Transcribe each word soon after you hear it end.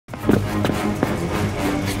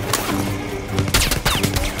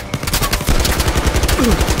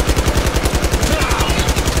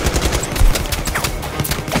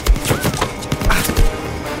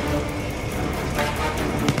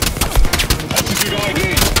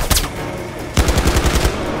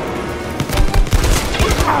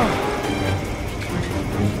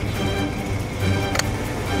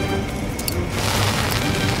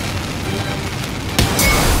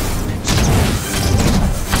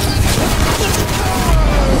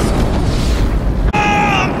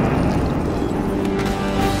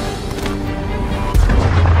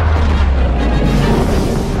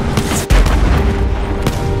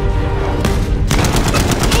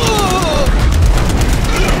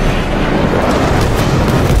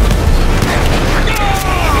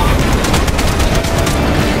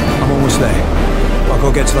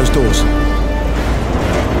those doors.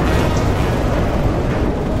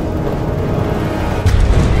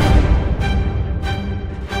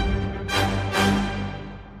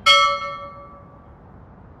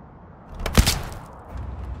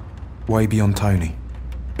 Way beyond Tony.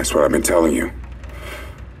 That's what I've been telling you.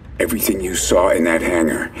 Everything you saw in that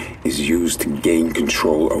hangar is used to gain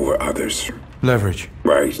control over others. Leverage.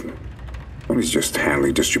 Right. Well, it's just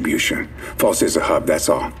handling distribution. False is a hub, that's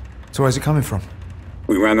all. So where's it coming from?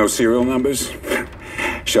 We ran those serial numbers.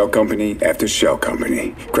 Shell company after shell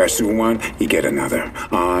company. Crash through one, you get another.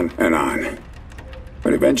 On and on.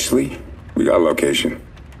 But eventually, we got a location.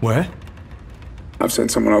 Where? I've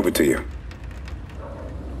sent someone over to you.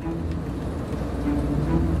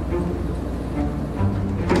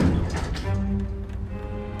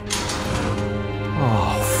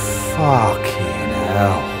 Fucking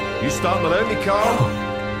hell. You starting without me, Carl?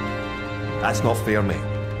 That's not fair, mate.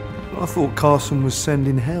 I thought Carson was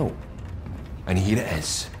sending help. And here it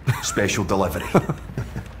is. Special delivery.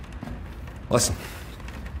 Listen.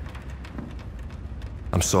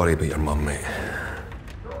 I'm sorry about your mum, mate.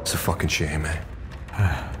 It's a fucking shame, eh?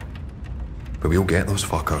 But we'll get those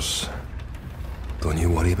fuckers. Don't you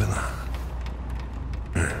worry about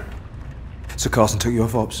that. So Carson took you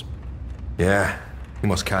off ops? Yeah. He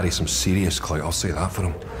must carry some serious clout, I'll say that for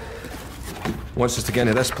him. Wants us to get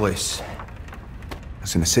into this place.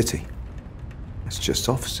 That's in the city. It's just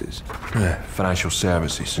offices. Yeah, financial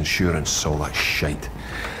services, insurance, all that shite.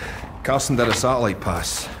 Carson did a satellite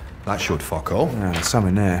pass. That showed fuck all. Yeah, there's some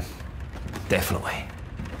in there. Definitely.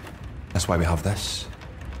 That's why we have this.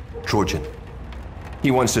 Trojan. He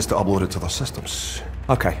wants us to upload it to their systems.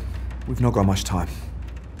 Okay, we've not got much time.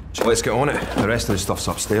 So let's get on it. The rest of the stuff's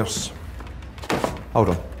upstairs. Hold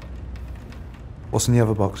on. What's in the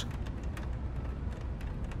other box?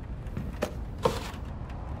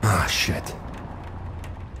 Ah, shit.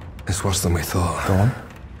 It's worse than we thought. Go on.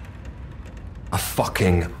 A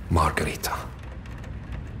fucking margarita.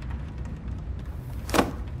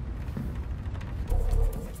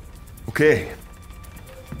 Okay.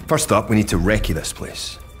 First up, we need to recce this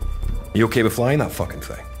place. You okay with flying that fucking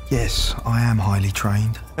thing? Yes, I am highly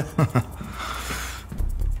trained.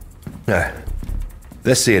 Now,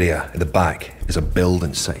 this area at the back is a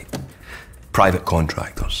building site. Private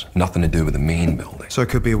contractors, nothing to do with the main building. So it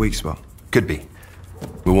could be a weak spot. Could be.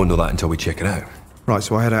 We won't know that until we check it out. Right,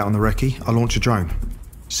 so I head out on the recce, I launch a drone.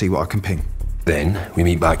 See what I can ping. Then, we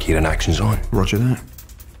meet back here and action's on. Roger that.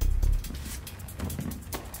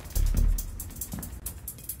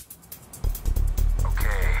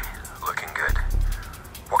 Okay, looking good.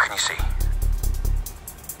 What can you see?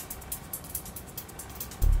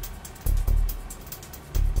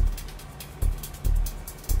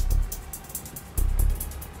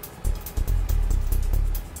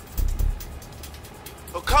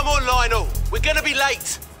 Oh, come on, Lionel. We're gonna be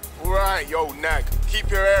late. All right, yo, nag. Keep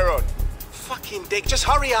your hair on. Fucking dick, just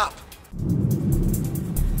hurry up.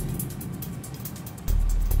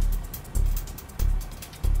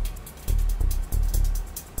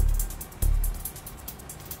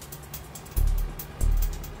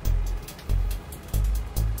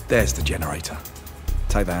 There's the generator.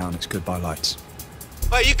 Take that out and it's goodbye lights.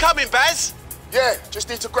 Hey, you coming, Baz? Yeah, just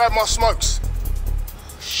need to grab my smokes.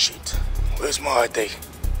 Shit, where's my ID?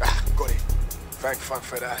 Ah, got it. Thank fuck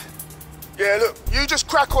for that. Yeah, look, you just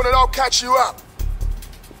crack on and I'll catch you up.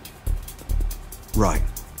 Right.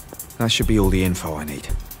 That should be all the info I need.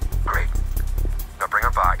 Great. Now bring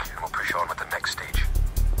her back and we'll push on with the next stage.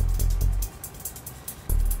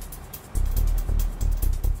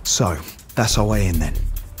 So, that's our way in then.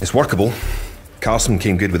 It's workable. Carson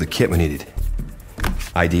came good with the kit we needed.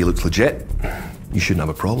 ID looks legit. You shouldn't have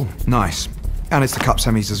a problem. Nice. And it's the cup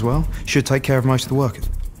semis as well. Should take care of most of the workers.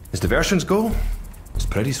 As diversions go, it's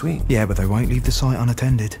pretty sweet. Yeah, but they won't leave the site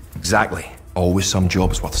unattended. Exactly. Always some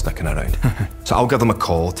jobs worth sticking around. So I'll give them a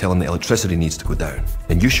call, tell them the electricity needs to go down.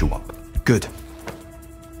 Then you show up. Good.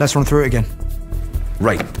 Let's run through it again.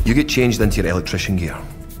 Right, you get changed into your electrician gear.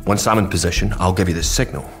 Once I'm in position, I'll give you the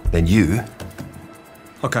signal. Then you...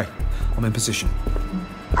 Okay, I'm in position.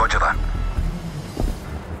 Roger that.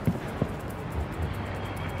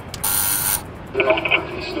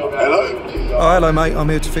 Hello? Oh, hello, mate. I'm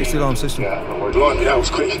here to fix the alarm system. Blimey, that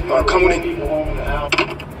was quick. Right, come on in.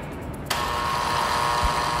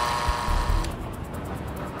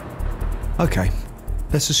 Okay,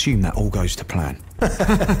 let's assume that all goes to plan.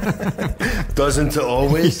 Doesn't it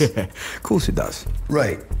always? Yeah, of course it does.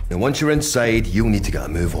 Right. Now, once you're inside, you'll need to get a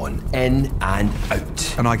move on. In and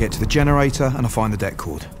out. And I get to the generator and I find the deck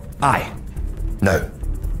cord. Aye. Now,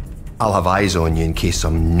 I'll have eyes on you in case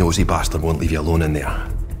some nosy bastard won't leave you alone in there.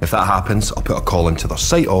 If that happens, I'll put a call into their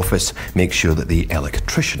site office, make sure that the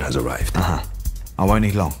electrician has arrived. I won't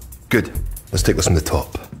need long. Good. Let's take this from the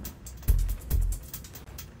top.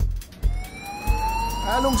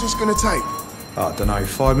 How long's this gonna take? I don't know,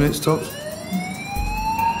 5 minutes tops?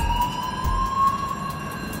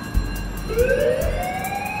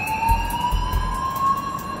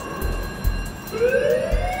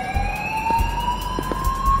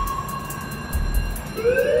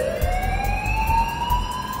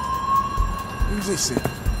 Who's this then?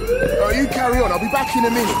 Oh, you carry on, I'll be back in a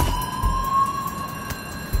minute.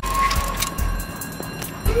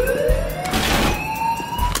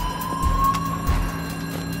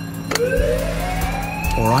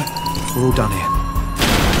 All right, we're all done here.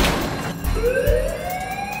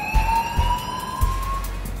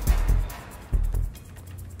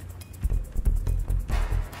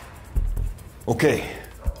 Okay,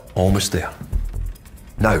 almost there.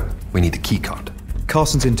 Now, we need the keycard.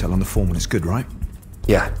 Carson's intel on the foreman is good, right?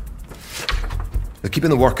 Yeah. They're keeping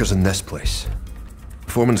the workers in this place.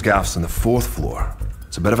 Foreman's gaff's on the 4th floor.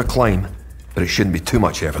 It's a bit of a climb, but it shouldn't be too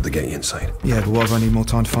much effort to get you inside. Yeah, but why do I need more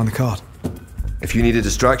time to find the card? If you need a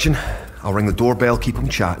distraction, I'll ring the doorbell, keep them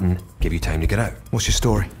chatting, give you time to get out. What's your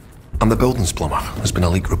story? I'm the buildings plumber. There's been a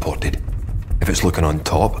leak reported. If it's looking on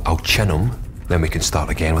top, I'll chin them, then we can start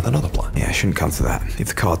again with another plan. Yeah, it shouldn't come to that. If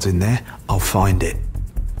the card's in there, I'll find it.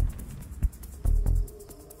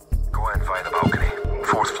 Go in via the balcony,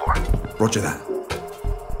 4th floor. Roger that.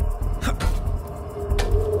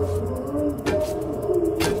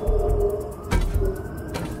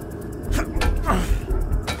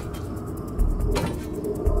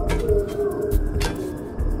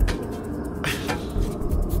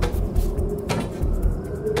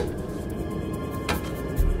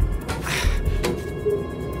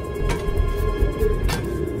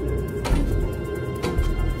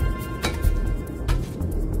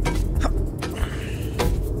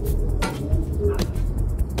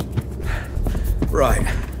 Right.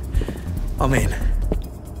 I'm in.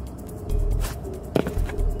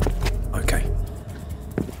 Okay.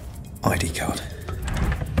 ID card.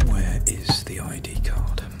 Where is the ID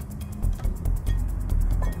card?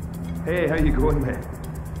 Hey, how you going, mate?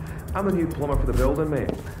 I'm the new plumber for the building,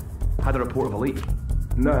 mate. Had a report of a leak.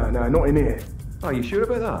 No, not in here. Are you sure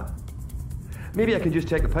about that? Maybe I can just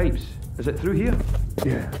check the pipes. Is it through here?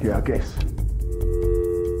 Yeah, I guess.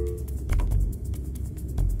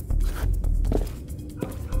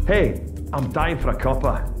 Hey, I'm dying for a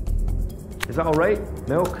cuppa. Is that all right?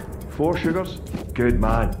 Milk? 4 sugars? Good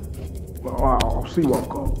man. Well, all right, I'll see what I've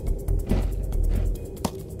got.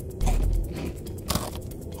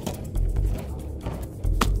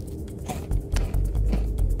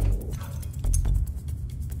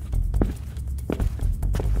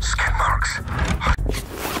 Skid marks.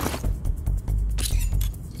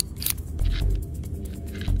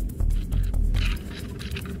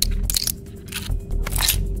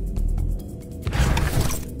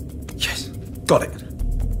 Yes, got it.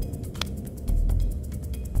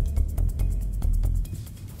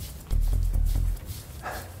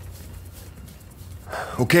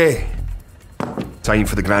 Okay. Time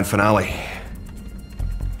for the grand finale.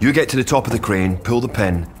 You get to the top of the crane, pull the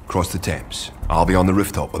pin, cross the Thames. I'll be on the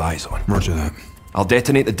rooftop with eyes on. Roger that. I'll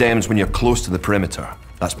detonate the DEMS when you're close to the perimeter.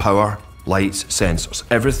 That's power, lights, sensors,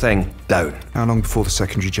 everything down. How long before the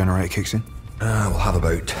secondary generator kicks in? We'll have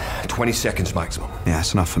about 20 seconds maximum. Yeah,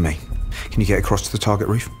 that's enough for me. Can you get across to the target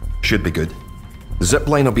reef? Should be good. The zip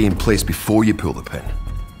line will be in place before you pull the pin.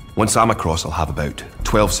 Once I'm across, I'll have about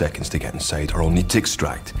 12 seconds to get inside, or I'll need to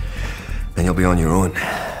extract. Then you'll be on your own.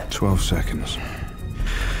 12 seconds.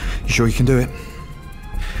 You sure you can do it?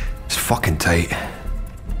 It's fucking tight.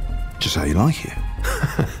 Just how you like it.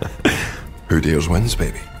 Who dares wins,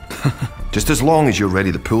 baby. Just as long as you're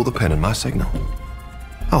ready to pull the pin in my signal,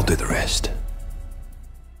 I'll do the rest.